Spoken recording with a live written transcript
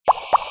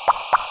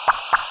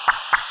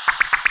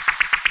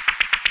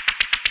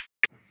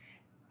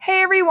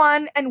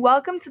everyone, and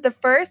welcome to the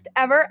first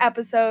ever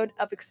episode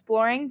of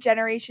Exploring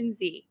Generation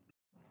Z.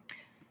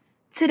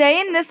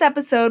 Today in this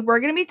episode, we're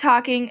going to be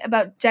talking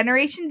about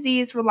Generation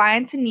Z's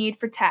reliance and need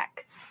for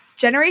tech.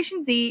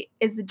 Generation Z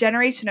is the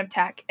generation of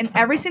tech, and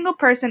every single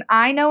person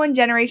I know in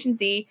Generation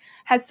Z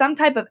has some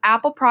type of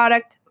Apple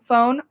product,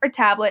 phone, or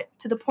tablet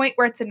to the point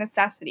where it's a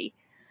necessity.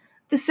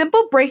 The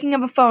simple breaking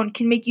of a phone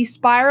can make you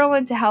spiral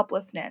into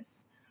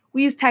helplessness.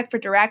 We use tech for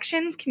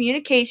directions,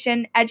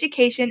 communication,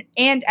 education,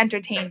 and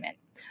entertainment.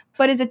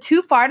 But is it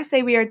too far to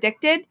say we are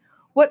addicted?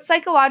 What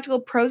psychological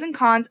pros and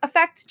cons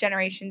affect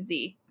Generation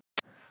Z?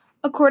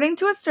 According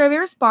to a survey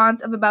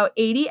response of about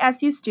 80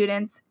 SU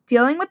students,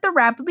 dealing with the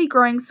rapidly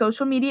growing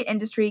social media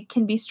industry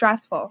can be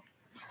stressful.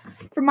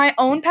 From my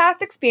own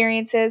past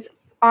experiences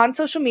on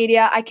social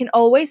media, I can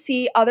always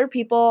see other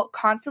people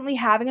constantly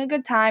having a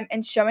good time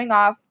and showing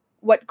off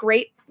what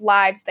great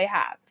lives they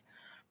have.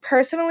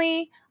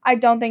 Personally, I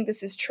don't think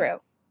this is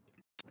true.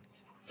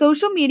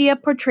 Social media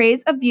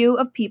portrays a view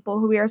of people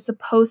who we are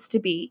supposed to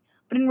be,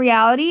 but in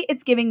reality,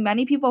 it's giving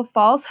many people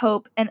false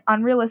hope and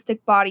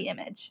unrealistic body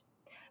image.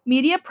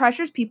 Media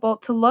pressures people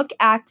to look,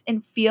 act,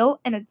 and feel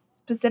in a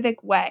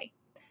specific way.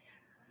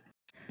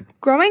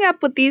 Growing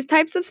up with these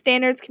types of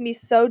standards can be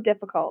so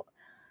difficult.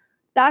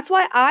 That's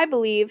why I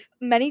believe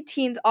many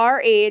teens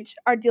our age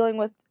are dealing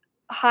with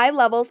high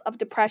levels of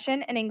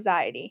depression and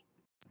anxiety.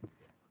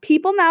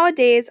 People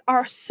nowadays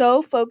are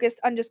so focused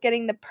on just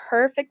getting the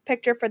perfect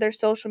picture for their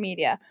social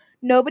media.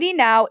 Nobody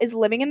now is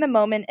living in the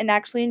moment and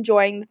actually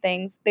enjoying the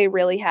things they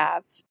really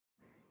have.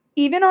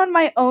 Even on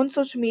my own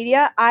social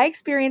media, I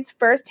experience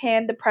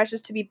firsthand the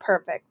pressures to be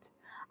perfect.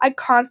 I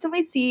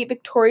constantly see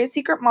Victoria's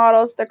Secret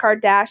models, the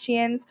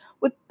Kardashians,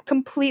 with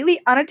completely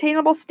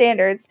unattainable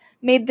standards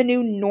made the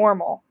new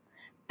normal.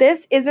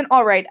 This isn't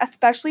alright,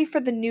 especially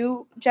for the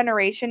new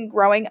generation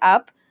growing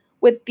up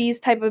with these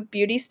type of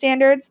beauty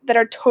standards that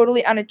are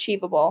totally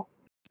unachievable.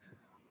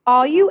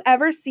 All you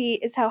ever see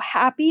is how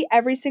happy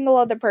every single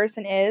other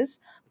person is,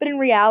 but in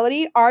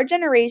reality, our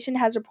generation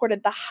has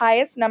reported the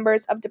highest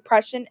numbers of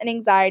depression and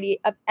anxiety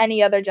of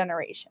any other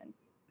generation.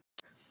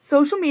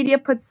 Social media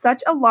puts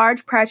such a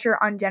large pressure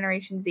on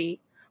Generation Z.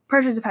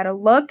 Pressures of how to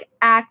look,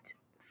 act,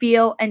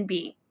 feel, and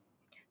be.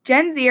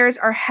 Gen Zers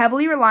are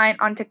heavily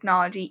reliant on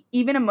technology,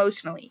 even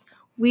emotionally.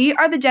 We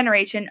are the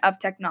generation of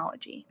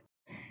technology.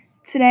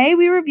 Today,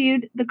 we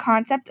reviewed the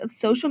concept of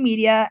social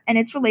media and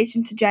its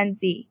relation to Gen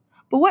Z.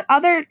 But what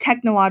other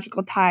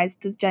technological ties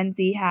does Gen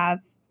Z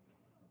have?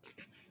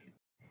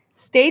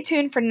 Stay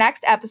tuned for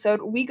next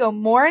episode where we go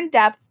more in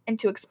depth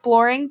into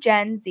exploring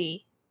Gen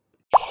Z.